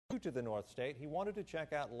To the North State, he wanted to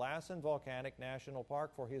check out Lassen Volcanic National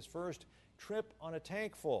Park for his first trip on a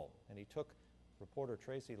Tankfull, and he took reporter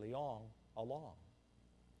Tracey Leong along.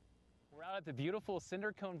 We're out at the beautiful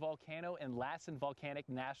Cinder Volcano in Lassen Volcanic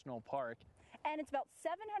National Park. And it's about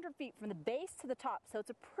 700 feet from the base to the top, so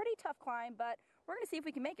it's a pretty tough climb, but we're going to see if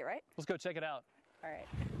we can make it, right? Let's go check it out. All right.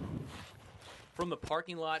 From the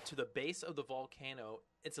parking lot to the base of the volcano,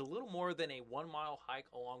 it's a little more than a 1 mile hike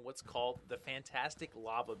along what's called the fantastic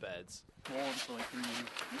lava beds.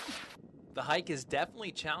 The hike is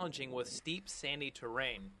definitely challenging with steep, sandy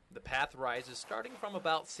terrain. The path rises starting from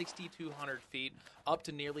about 6,200 feet up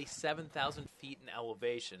to nearly 7,000 feet in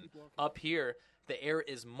elevation. Up here, the air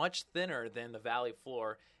is much thinner than the valley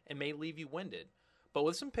floor and may leave you winded. But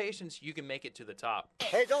with some patience, you can make it to the top.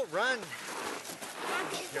 Hey, don't run,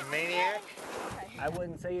 you maniac. I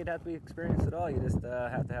wouldn't say you'd have to be experienced at all. You just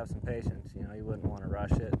have to have some patience. You know, you wouldn't want to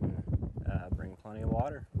rush it, and bring plenty of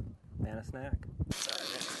water and a snack.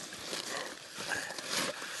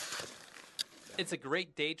 It's a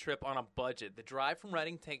great day trip on a budget. The drive from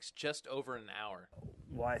Redding takes just over an hour.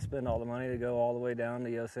 Why spend all the money to go all the way down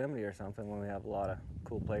to Yosemite or something when we have a lot of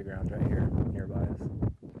cool playgrounds right here nearby us?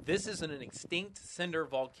 This is an extinct cinder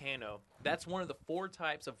volcano. That's one of the 4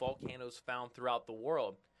 types of volcanoes found throughout the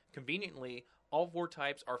world. Conveniently, all 4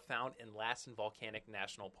 types are found in Lassen Volcanic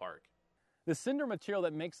National Park. The cinder material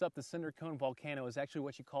that makes up the cinder cone volcano is actually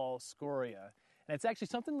what you call scoria. And it's actually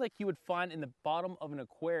something like you would find in the bottom of an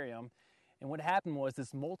aquarium. And what happened was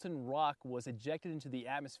this molten rock was ejected into the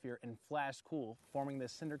atmosphere and flashed cool, forming the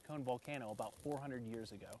cinder cone volcano about 400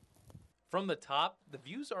 years ago. From the top, the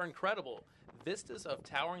views are incredible. Vistas of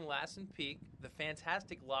towering Lassen Peak, the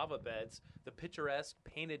fantastic lava beds, the picturesque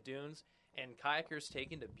painted dunes, and kayakers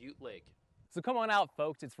taken to Butte Lake. So come on out,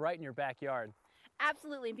 folks. It's right in your backyard.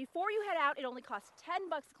 Absolutely. And before you head out, it only costs $10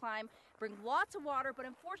 to climb. Bring lots of water, but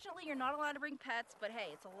unfortunately, you're not allowed to bring pets. But hey,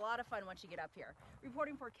 it's a lot of fun once you get up here.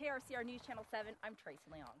 Reporting for KRCR News Channel 7, I'm Tracey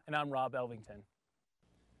Leong. And I'm Rob Elvington.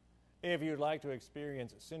 If you'd like to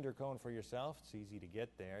experience Cinder Cone for yourself, it's easy to get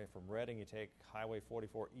there. From Redding, you take Highway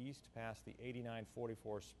 44 east past the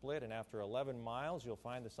 89-44 split, and after 11 miles, you'll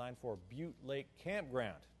find the sign for Butte Lake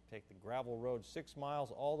Campground. Take the gravel road 6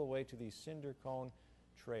 miles all the way to the Cinder Cone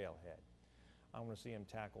Trailhead. I'm going to see him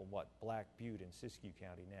tackle, Black Butte in Siskiyou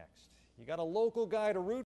County next. You got a local guy to root